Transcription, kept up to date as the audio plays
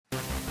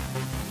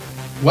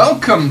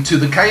Welcome to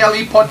the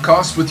KLE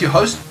podcast with your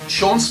host,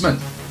 Sean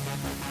Smith.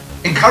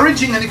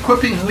 Encouraging and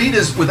equipping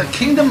leaders with a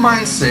kingdom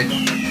mindset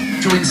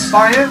to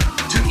inspire,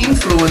 to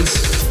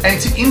influence,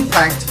 and to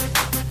impact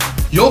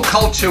your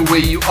culture where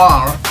you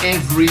are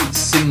every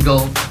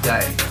single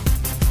day.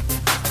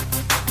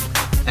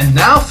 And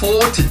now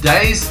for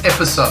today's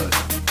episode.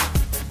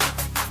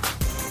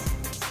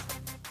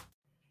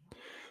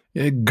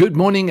 Good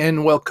morning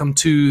and welcome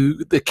to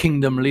the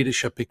Kingdom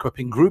Leadership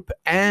Equipping Group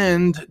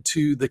and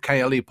to the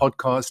KLE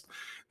podcast.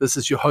 This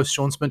is your host,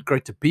 Sean Smith.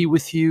 Great to be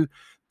with you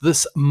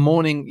this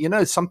morning. You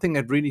know, something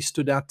that really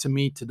stood out to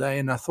me today,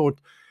 and I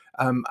thought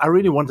I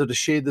really wanted to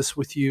share this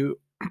with you.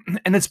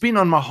 And it's been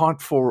on my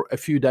heart for a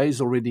few days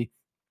already,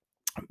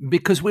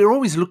 because we're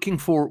always looking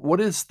for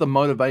what is the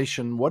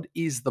motivation? What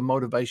is the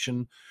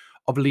motivation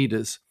of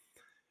leaders?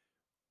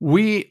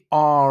 We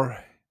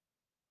are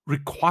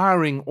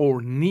requiring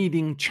or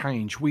needing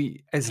change.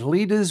 We, as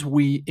leaders,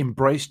 we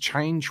embrace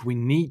change. We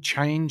need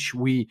change.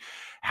 We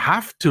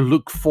have to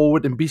look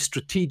forward and be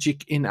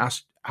strategic in our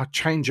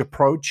change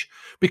approach,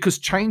 because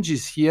change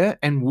is here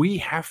and we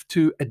have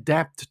to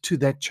adapt to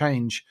that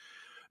change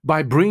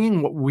by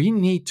bringing what we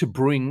need to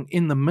bring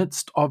in the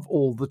midst of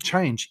all the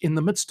change, in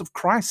the midst of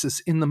crisis,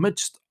 in the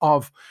midst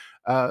of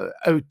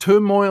a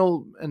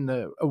turmoil and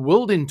a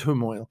world in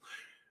turmoil.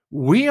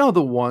 We are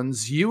the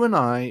ones, you and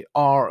I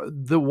are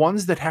the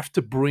ones that have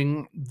to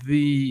bring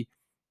the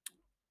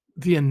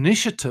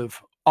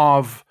initiative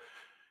of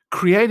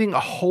creating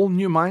a whole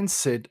new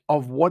mindset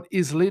of what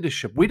is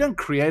leadership. We don't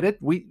create it.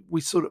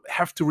 We sort of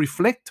have to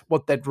reflect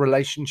what that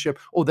relationship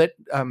or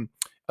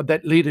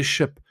that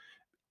leadership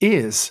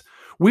is.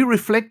 We're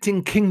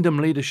reflecting kingdom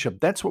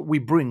leadership. That's what we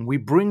bring. We're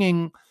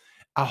bringing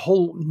a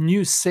whole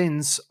new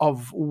sense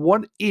of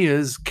what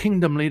is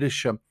kingdom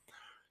leadership.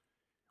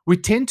 We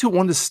tend to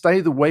want to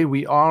stay the way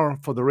we are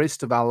for the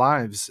rest of our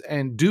lives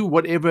and do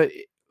whatever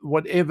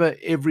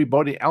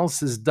everybody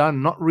else has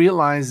done, not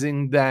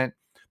realizing that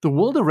the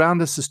world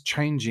around us is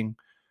changing.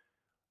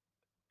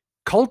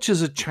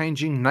 Cultures are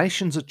changing,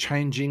 nations are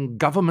changing,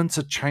 governments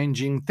are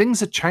changing,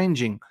 things are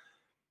changing.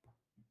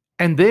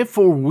 And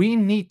therefore, we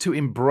need to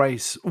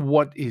embrace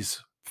what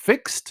is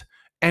fixed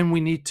and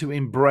we need to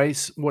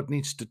embrace what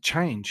needs to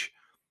change.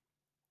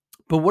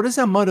 But what is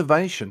our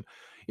motivation?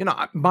 You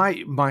know,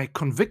 my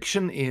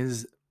conviction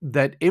is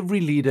that every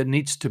leader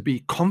needs to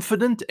be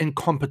confident and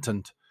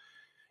competent.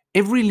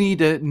 Every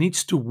leader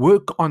needs to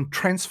work on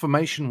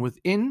transformation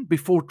within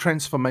before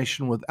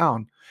transformation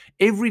without.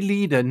 Every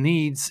leader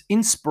needs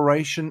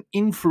inspiration,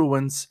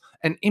 influence,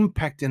 and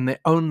impact in their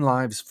own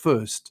lives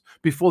first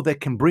before they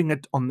can bring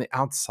it on the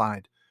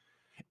outside.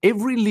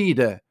 Every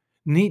leader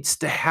needs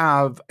to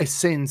have a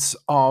sense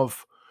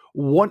of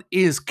what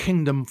is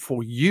kingdom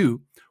for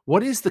you.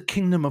 What is the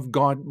kingdom of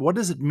God? What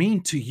does it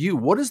mean to you?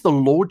 What is the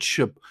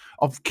lordship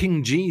of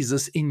King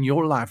Jesus in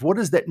your life? What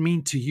does that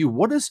mean to you?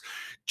 What does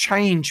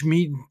change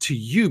mean to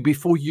you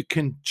before you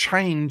can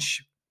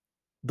change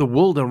the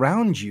world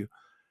around you?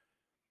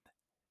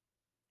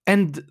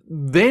 And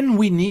then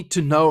we need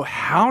to know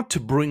how to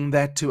bring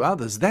that to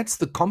others. That's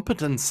the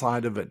competence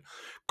side of it.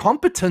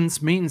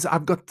 Competence means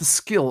I've got the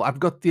skill, I've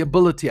got the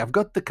ability, I've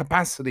got the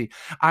capacity.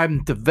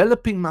 I'm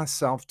developing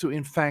myself to,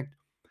 in fact,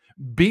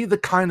 be the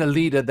kind of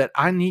leader that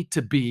I need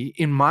to be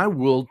in my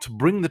world to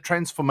bring the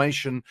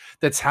transformation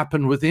that's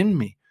happened within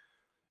me.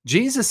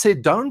 Jesus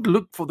said, don't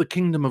look for the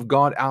kingdom of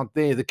God out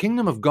there. The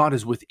kingdom of God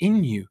is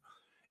within you.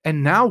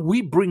 And now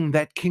we bring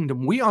that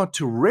kingdom. We are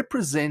to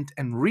represent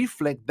and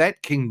reflect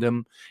that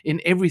kingdom in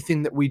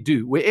everything that we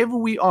do, wherever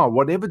we are,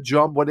 whatever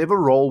job,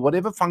 whatever role,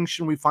 whatever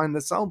function we find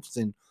ourselves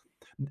in,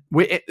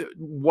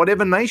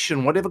 whatever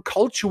nation, whatever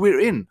culture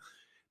we're in.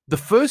 The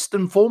first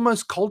and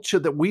foremost culture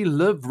that we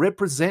live,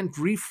 represent,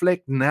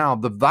 reflect now,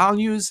 the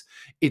values,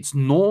 its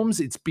norms,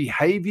 its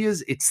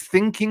behaviors, its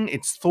thinking,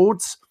 its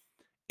thoughts,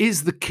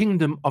 is the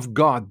kingdom of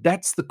God.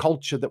 That's the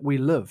culture that we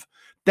live.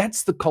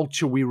 That's the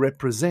culture we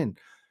represent.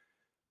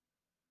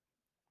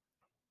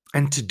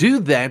 And to do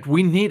that,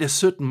 we need a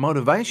certain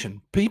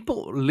motivation.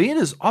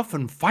 Leaders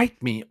often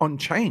fight me on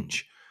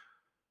change.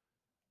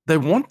 They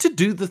want to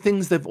do the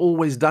things they've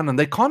always done, and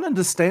they can't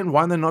understand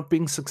why they're not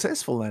being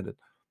successful at it.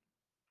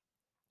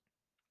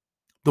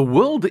 The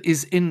world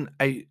is in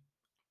a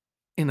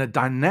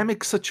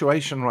dynamic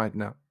situation right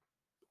now,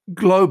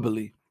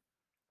 globally.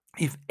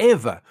 If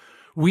ever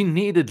we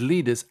needed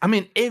leaders, I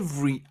mean,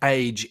 every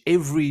age,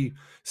 every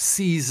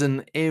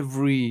season,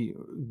 every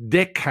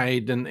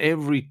decade, and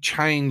every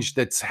change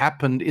that's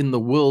happened in the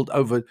world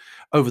over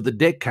the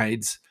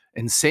decades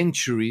and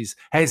centuries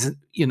has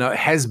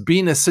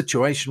been a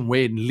situation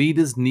where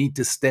leaders need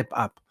to step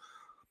up.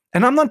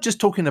 And I'm not just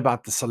talking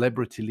about the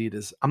celebrity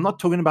leaders. I'm not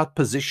talking about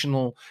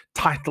positional,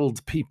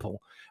 titled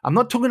people. I'm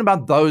not talking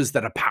about those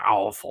that are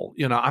powerful.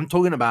 I'm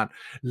talking about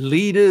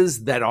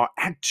leaders that are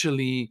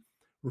actually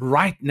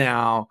right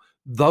now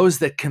those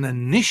that can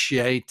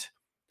initiate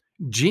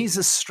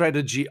Jesus'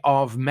 strategy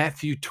of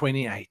Matthew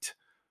 28,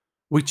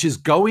 which is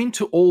go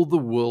into all the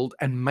world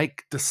and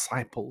make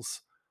disciples.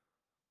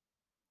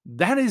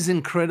 That is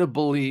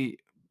incredibly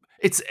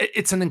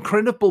It's an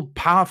incredible,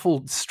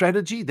 powerful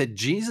strategy that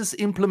Jesus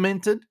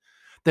implemented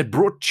that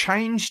brought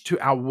change to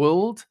our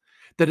world,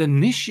 that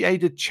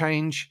initiated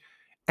change,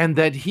 and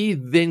that he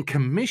then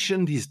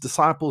commissioned his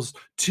disciples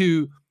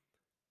to,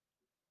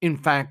 in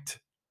fact,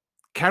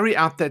 carry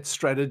out that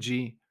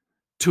strategy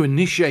to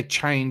initiate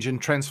change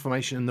and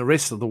transformation in the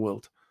rest of the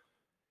world.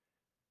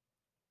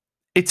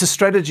 It's a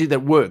strategy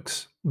that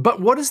works.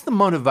 But what is the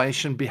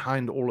motivation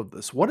behind all of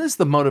this? What is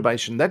the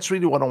motivation? That's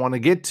really what I want to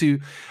get to.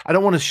 I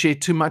don't want to share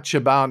too much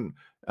about,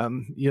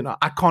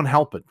 I can't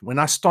help it. When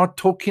I start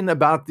talking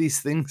about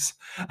these things,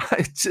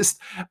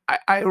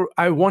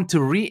 I want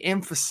to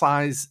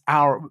re-emphasize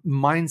our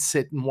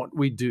mindset and what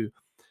we do.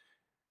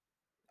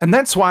 And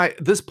that's why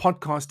this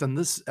podcast and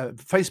this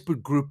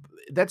Facebook group,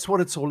 that's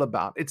what it's all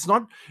about.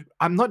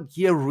 I'm not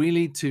here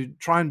really to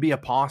try and be a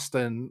pastor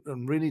and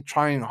really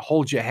try and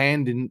hold your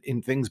hand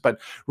in things,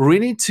 but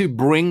really to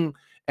bring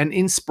an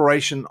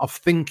inspiration of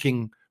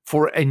thinking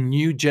for a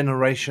new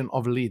generation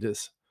of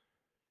leaders.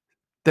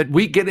 That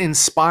we get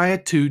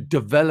inspired to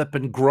develop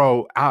and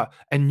grow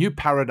a new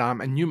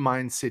paradigm, a new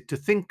mindset, to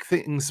think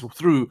things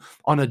through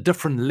on a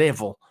different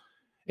level,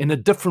 in a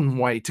different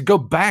way, to go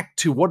back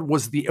to what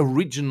was the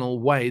original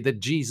way that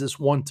Jesus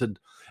wanted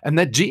and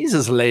that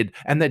Jesus led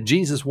and that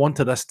Jesus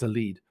wanted us to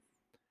lead.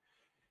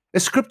 A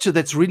scripture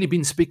that's really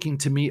been speaking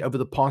to me over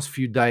the past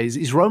few days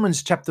is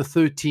Romans chapter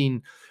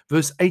 13,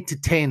 verse 8 to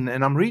 10.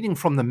 And I'm reading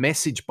from the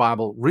Message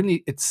Bible.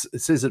 Really, it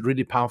says it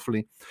really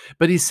powerfully.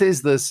 But he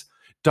says this: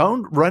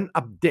 don't run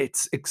up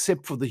debts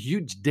except for the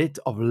huge debt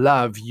of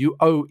love you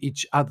owe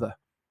each other.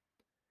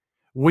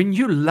 When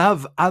you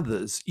love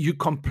others, you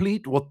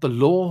complete what the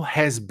law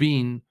has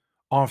been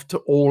after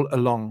all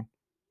along.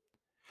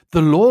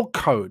 The law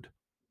code: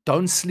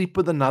 don't sleep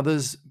with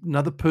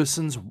another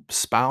person's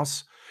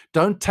spouse,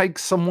 don't take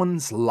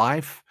someone's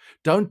life,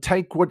 don't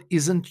take what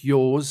isn't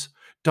yours,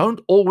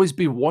 don't always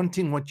be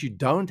wanting what you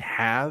don't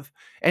have,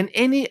 and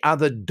any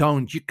other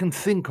don't you can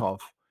think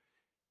of.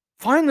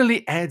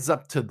 Finally adds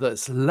up to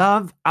this: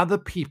 love other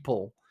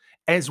people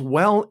as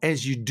well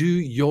as you do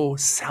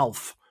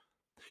yourself.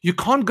 You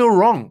can't go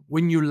wrong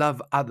when you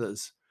love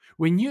others.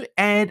 When you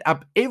add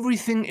up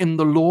everything in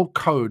the law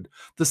code,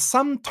 the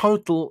sum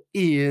total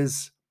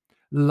is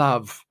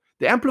love.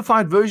 The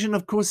Amplified Version,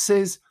 of course,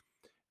 says,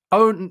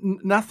 owe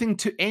nothing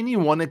to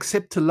anyone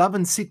except to love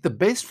and seek the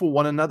best for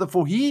one another,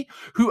 for he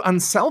who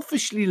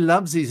unselfishly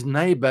loves his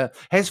neighbor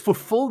has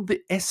fulfilled the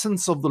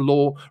essence of the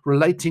law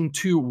relating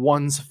to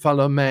one's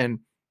fellow man.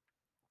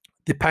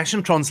 The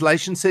Passion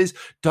Translation says,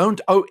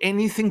 don't owe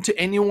anything to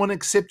anyone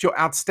except your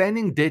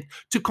outstanding debt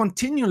to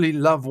continually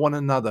love one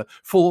another.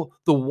 For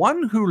the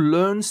one who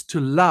learns to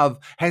love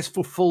has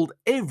fulfilled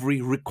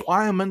every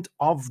requirement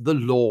of the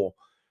law.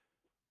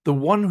 The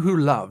one who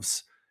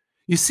loves.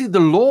 You see, the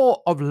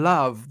law of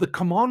love, the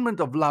commandment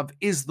of love,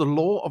 is the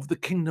law of the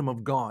kingdom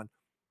of God.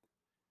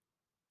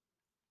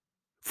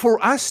 For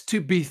us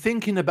to be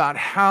thinking about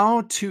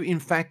how to, in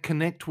fact,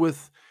 connect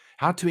with,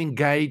 how to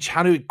engage,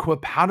 how to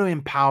equip, how to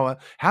empower,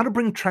 how to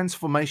bring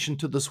transformation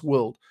to this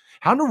world,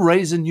 how to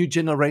raise a new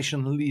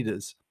generation of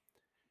leaders.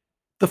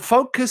 The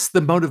focus,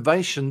 the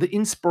motivation, the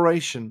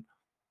inspiration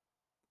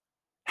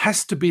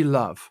has to be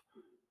love.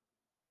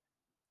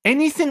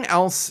 Anything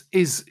else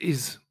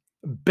is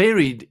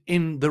buried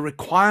in the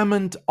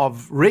requirement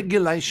of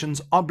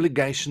regulations,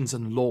 obligations,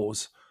 and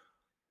laws.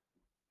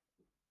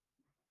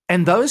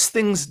 And those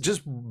things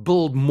just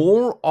build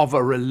more of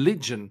a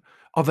religion,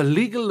 of a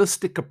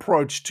legalistic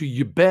approach to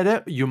you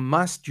better, you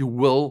must, you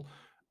will,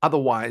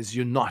 otherwise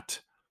you're not.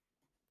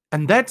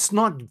 And that's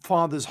not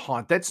Father's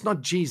heart. That's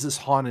not Jesus'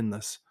 heart in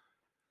this.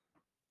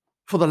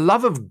 For the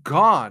love of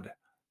God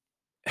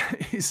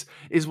is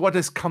what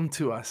has come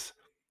to us.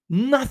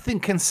 Nothing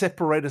can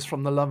separate us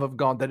from the love of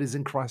God that is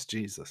in Christ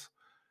Jesus.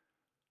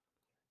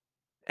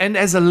 And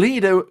as a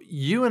leader,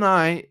 you and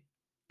I,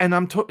 and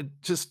I'm talking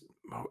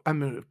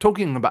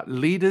about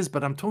leaders,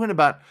 but I'm talking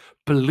about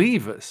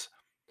believers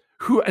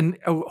who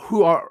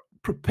are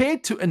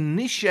prepared to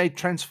initiate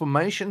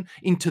transformation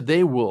into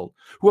their world,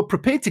 who are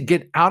prepared to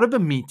get out of a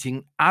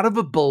meeting, out of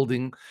a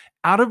building,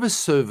 out of a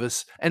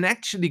service, and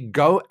actually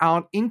go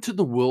out into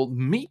the world,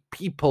 meet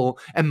people,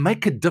 and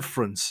make a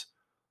difference.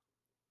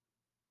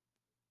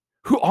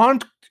 Who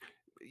aren't,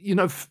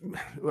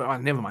 well,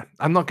 never mind.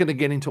 I'm not going to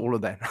get into all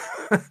of that.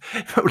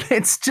 But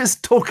let's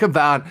just talk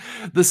about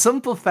the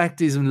simple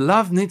fact is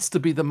love needs to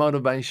be the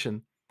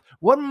motivation.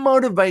 What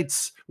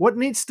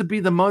needs to be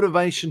the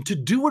motivation to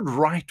do it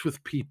right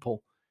with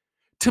people,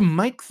 to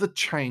make the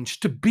change,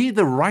 to be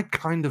the right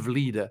kind of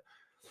leader,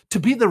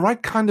 to be the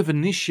right kind of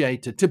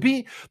initiator, to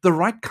be the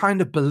right kind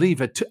of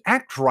believer, to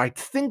act right,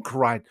 think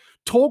right,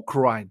 talk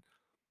right,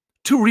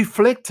 to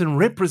reflect and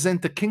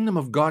represent the kingdom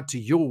of God to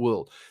your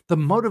world. The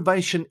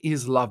motivation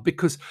is love,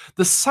 because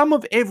the sum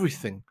of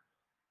everything,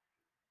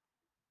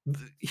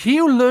 he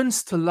who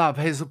learns to love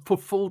has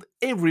fulfilled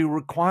every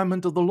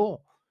requirement of the law.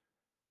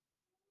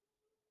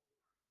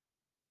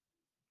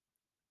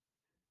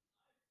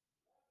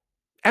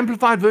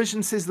 Amplified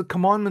Version says the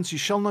commandments: you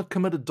shall not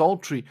commit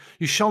adultery,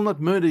 you shall not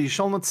murder, you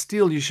shall not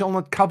steal, you shall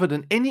not covet,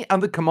 and any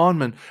other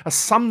commandment are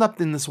summed up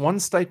in this one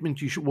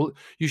statement: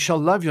 you shall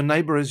love your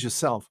neighbor as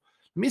yourself.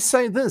 Let me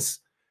say this: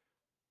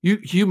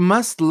 you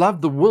must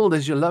love the world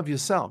as you love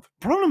yourself.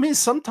 Problem is,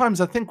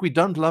 sometimes I think we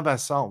don't love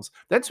ourselves.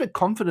 That's where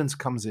confidence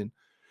comes in.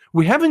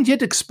 We haven't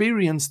yet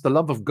experienced the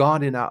love of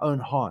God in our own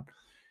heart.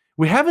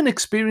 We haven't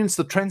experienced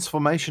the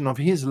transformation of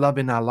His love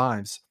in our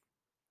lives.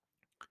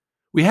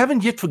 We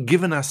haven't yet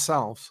forgiven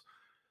ourselves.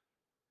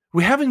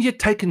 We haven't yet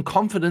taken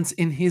confidence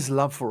in His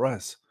love for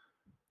us.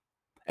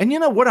 And you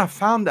know what I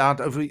found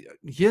out over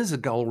years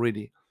ago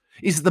already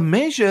is the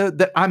measure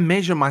that I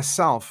measure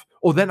myself,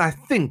 or that I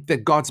think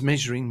that God's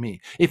measuring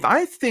me. If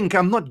I think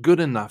I'm not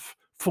good enough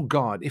for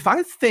God, if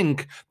I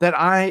think that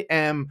I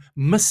am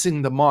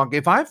missing the mark,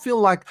 if I feel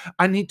like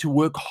I need to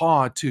work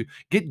hard to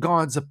get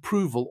God's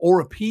approval or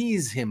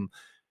appease Him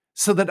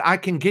so that I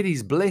can get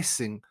His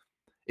blessing,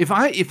 if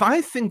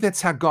I think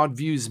that's how God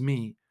views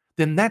me,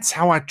 then that's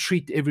how I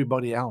treat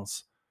everybody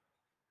else.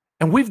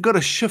 And we've got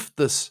to shift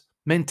this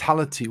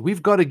mentality.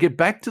 We've got to get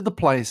back to the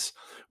place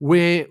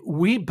where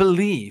we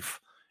believe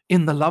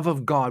in the love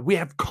of God. We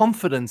have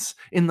confidence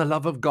in the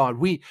love of God.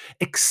 We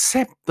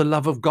accept the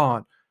love of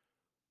God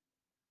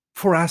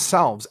for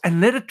ourselves and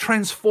let it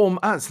transform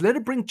us. Let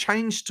it bring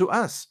change to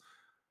us.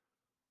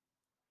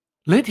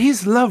 Let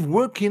His love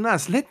work in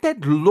us. Let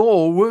that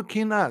law work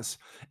in us,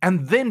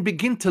 and then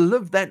begin to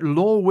live that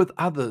law with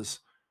others.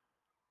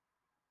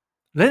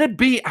 Let it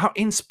be our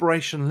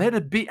inspiration. Let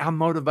it be our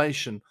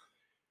motivation.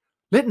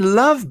 Let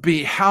love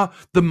be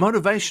the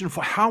motivation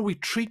for how we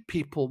treat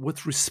people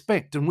with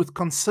respect and with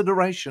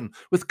consideration,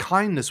 with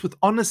kindness, with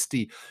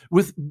honesty,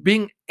 with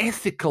being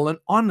ethical and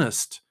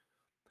honest.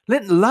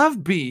 Let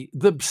love be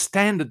the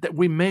standard that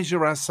we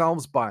measure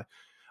ourselves by.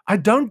 I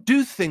don't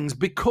do things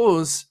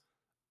because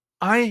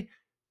I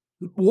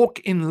walk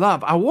in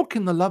love. I walk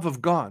in the love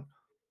of God.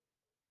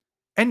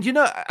 And you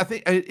know, I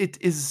think it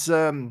is,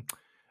 I'm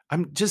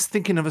just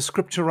thinking of a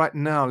scripture right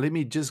now. Let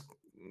me just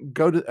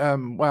go to,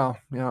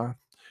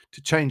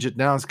 to change it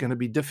now is going to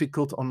be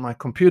difficult on my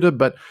computer.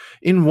 But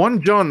in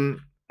 1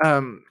 John,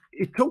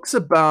 it talks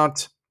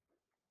about,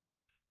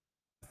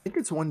 I think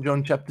it's 1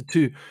 John chapter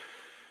 2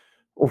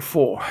 or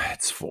 4.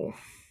 It's 4.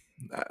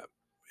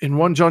 In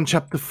 1 John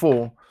chapter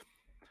 4,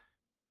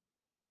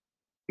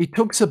 it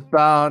talks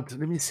about,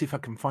 let me see if I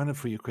can find it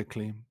for you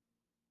quickly.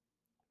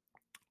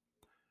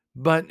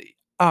 But,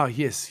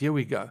 yes, here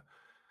we go.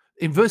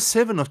 In verse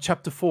 7 of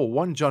chapter 4,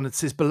 1 John, it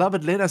says,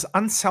 "Beloved, let us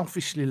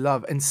unselfishly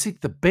love and seek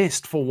the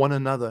best for one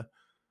another."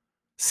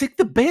 Seek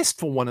the best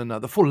for one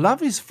another, for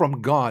love is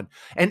from God,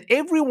 and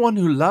everyone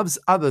who loves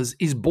others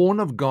is born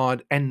of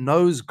God and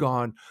knows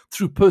God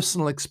through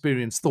personal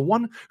experience. The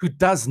one who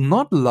does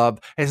not love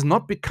has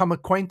not become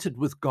acquainted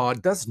with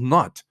God, does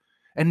not,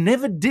 and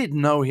never did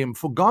know Him,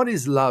 for God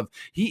is love.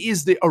 He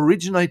is the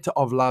originator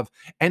of love,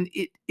 and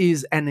it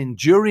is an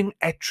enduring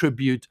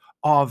attribute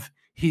of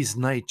His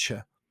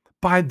nature.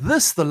 By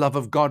this, the love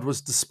of God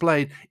was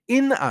displayed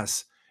in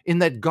us, in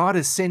that God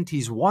has sent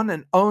His one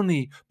and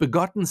only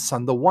begotten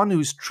Son, the one who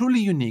is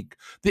truly unique,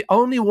 the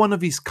only one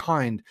of His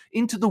kind,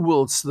 into the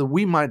world so that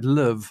we might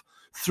live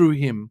through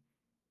Him.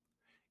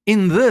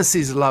 In this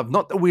is love,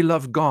 not that we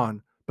love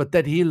God, but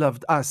that He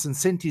loved us and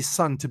sent His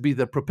Son to be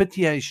the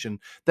propitiation,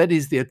 that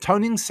is, the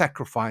atoning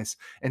sacrifice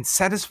and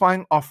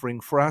satisfying offering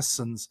for our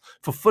sins,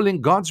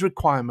 fulfilling God's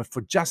requirement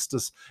for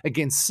justice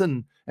against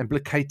sin and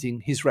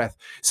placating His wrath.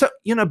 So,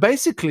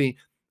 basically,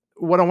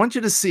 what I want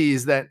you to see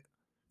is that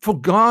for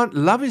God,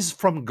 love is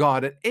from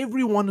God, and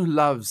everyone who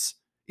loves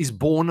is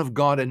born of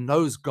God and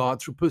knows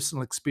God through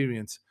personal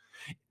experience.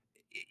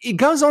 It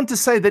goes on to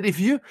say that if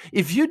you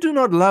do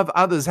not love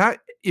others,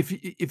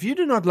 if you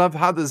do not love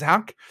others,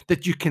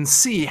 that you can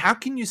see, how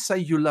can you say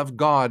you love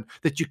God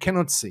that you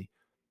cannot see?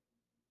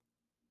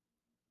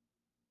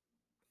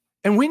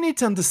 And we need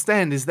to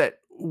understand is that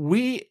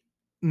we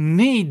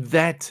need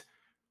that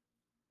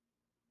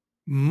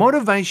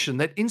motivation,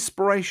 that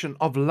inspiration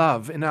of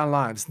love in our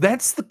lives.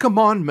 That's the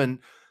commandment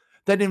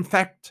that, in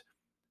fact,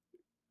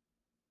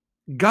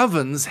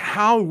 governs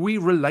how we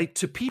relate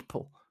to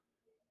people.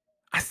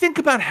 I think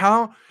about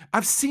how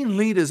I've seen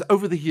leaders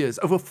over the years,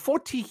 over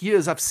 40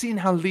 years, I've seen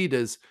how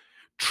leaders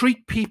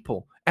treat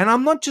people. And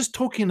I'm not just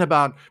talking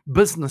about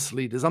business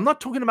leaders. I'm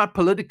not talking about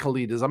political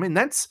leaders. I mean,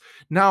 that's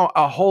now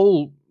a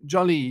whole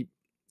jolly,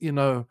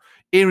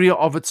 area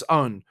of its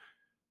own.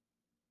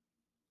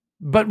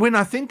 But when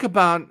I think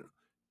about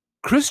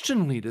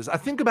Christian leaders, I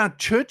think about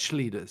church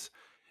leaders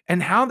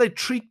and how they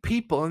treat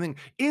people. I think,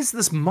 is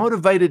this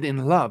motivated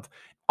in love?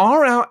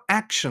 Are our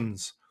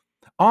actions,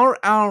 are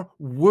our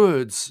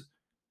words,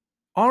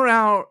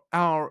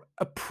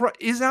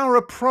 is our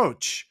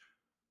approach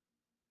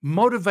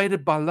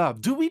motivated by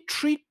love? Do we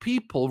treat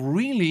people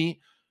really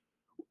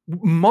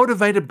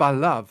motivated by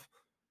love?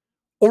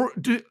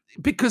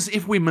 Because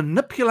if we're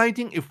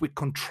manipulating, if we're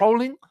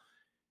controlling,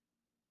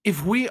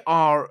 if we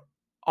are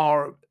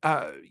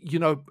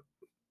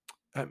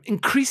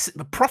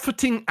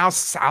profiting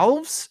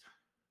ourselves,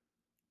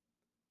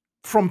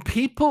 from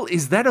people,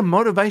 is that a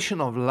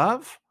motivation of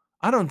love?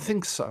 I don't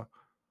think so.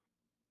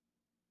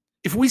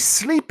 If we're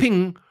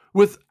sleeping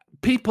with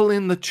people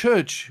in the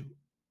church,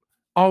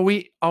 are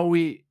we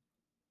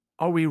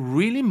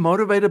really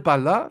motivated by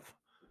love?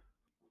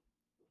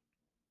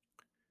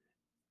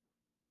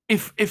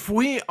 If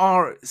we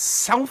are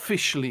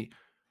selfishly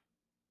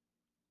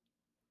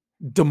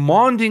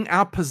demanding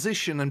our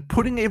position and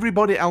putting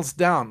everybody else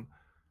down,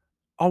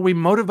 are we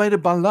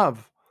motivated by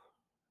love?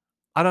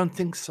 I don't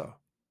think so.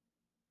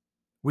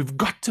 We've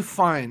got to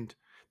find,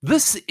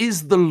 this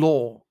is the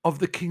law of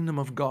the kingdom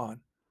of God.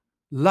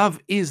 Love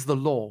is the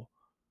law,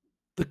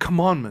 the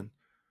commandment.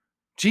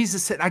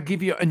 Jesus said, I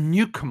give you a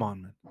new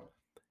commandment.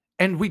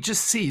 And we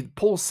just see,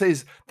 Paul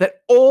says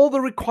that all the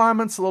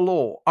requirements of the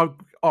law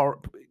are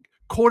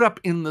caught up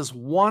in this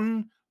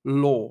one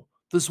law,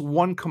 this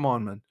one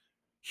commandment.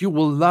 You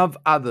will love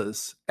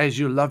others as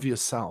you love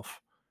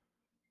yourself.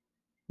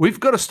 We've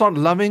got to start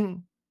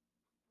loving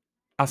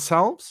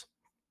ourselves,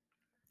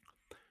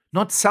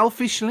 not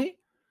selfishly,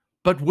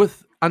 but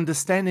with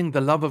understanding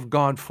the love of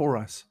God for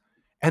us.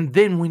 And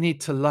then we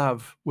need to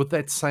love with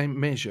that same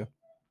measure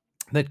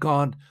that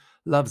God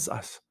loves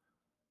us.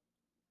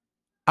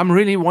 I'm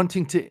really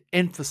wanting to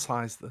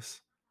emphasize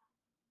this.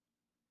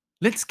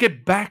 Let's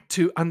get back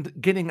to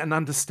getting an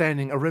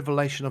understanding, a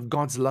revelation of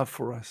God's love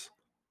for us.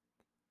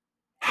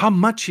 How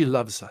much He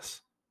loves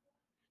us.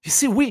 You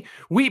see, we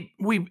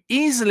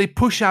easily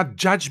push our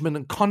judgment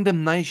and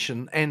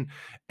condemnation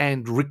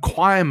and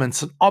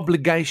requirements and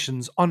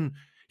obligations on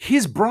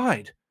His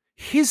bride,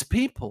 His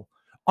people,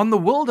 on the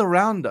world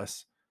around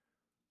us.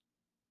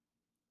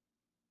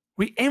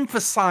 We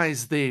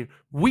emphasize their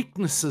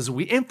weaknesses,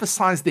 we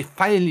emphasize their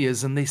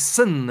failures and their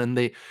sin and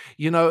their,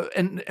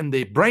 and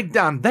their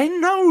breakdown. They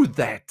know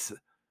that.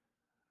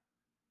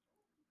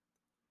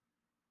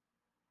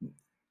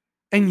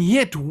 And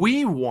yet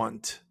we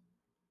want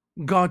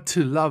God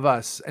to love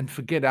us and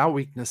forget our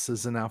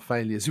weaknesses and our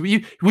failures.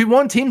 We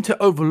want Him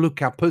to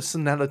overlook our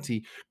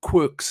personality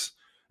quirks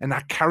and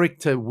our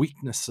character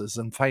weaknesses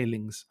and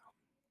failings.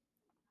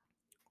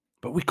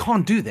 But we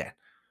can't do that.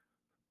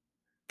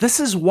 This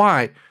is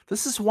why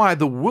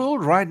the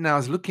world right now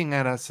is looking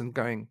at us and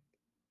going,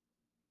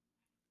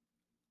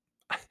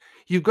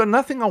 you've got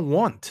nothing I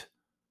want.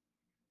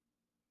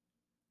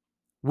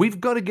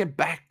 We've got to get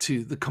back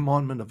to the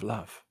commandment of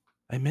love.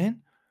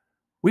 Amen?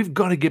 We've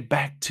got to get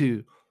back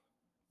to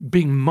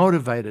being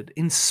motivated,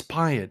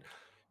 inspired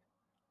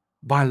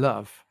by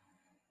love.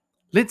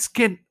 Let's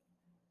get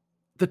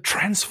the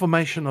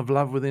transformation of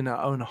love within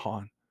our own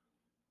heart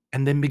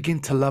and then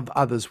begin to love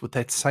others with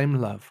that same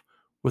love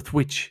with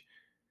which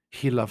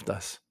He loved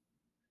us.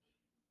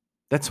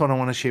 That's what I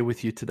want to share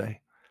with you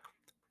today.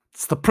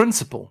 It's the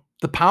principle,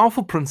 the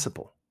powerful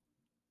principle,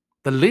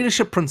 the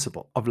leadership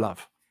principle of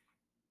love.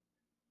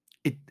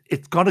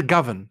 It's got to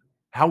govern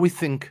how we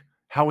think,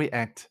 how we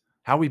act,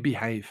 how we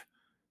behave,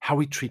 how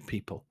we treat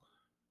people,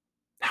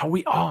 how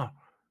we are.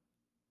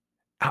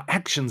 Our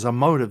actions, our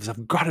motives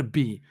have got to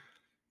be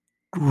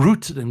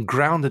rooted and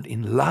grounded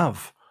in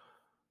love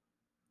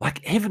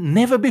like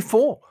never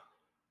before.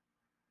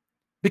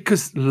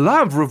 Because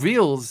love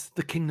reveals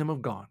the kingdom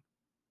of God.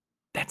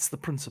 That's the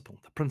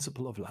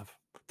principle of love,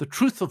 the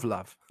truth of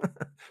love,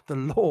 the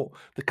law,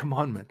 the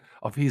commandment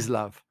of His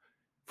love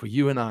for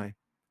you and I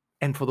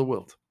and for the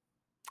world.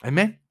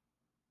 Amen?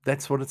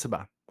 That's what it's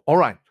about. All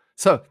right.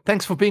 So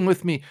thanks for being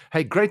with me.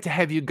 Hey, great to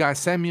have you guys.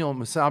 Samuel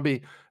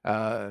Musabi,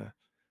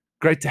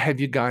 great to have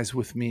you guys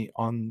with me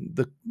on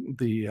the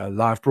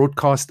live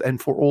broadcast,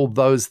 and for all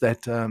those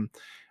that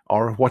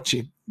are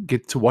watching,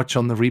 get to watch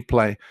on the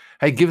replay.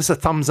 Hey, give us a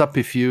thumbs up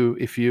if you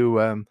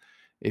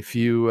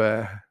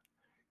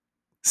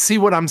see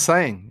what I'm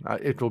saying.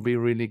 It will be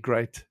really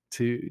great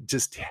to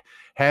just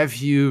have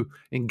you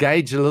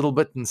engage a little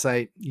bit and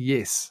say,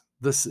 yes,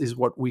 this is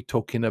what we're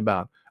talking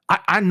about.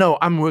 I know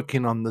I'm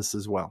working on this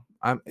as well.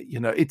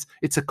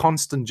 It's a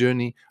constant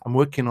journey. I'm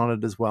working on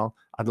it as well.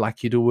 I'd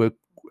like you to work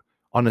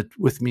on it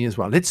with me as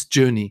well. Let's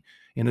journey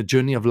in a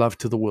journey of love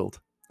to the world.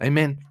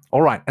 Amen.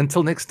 All right.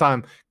 Until next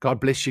time, God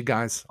bless you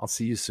guys. I'll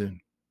see you soon.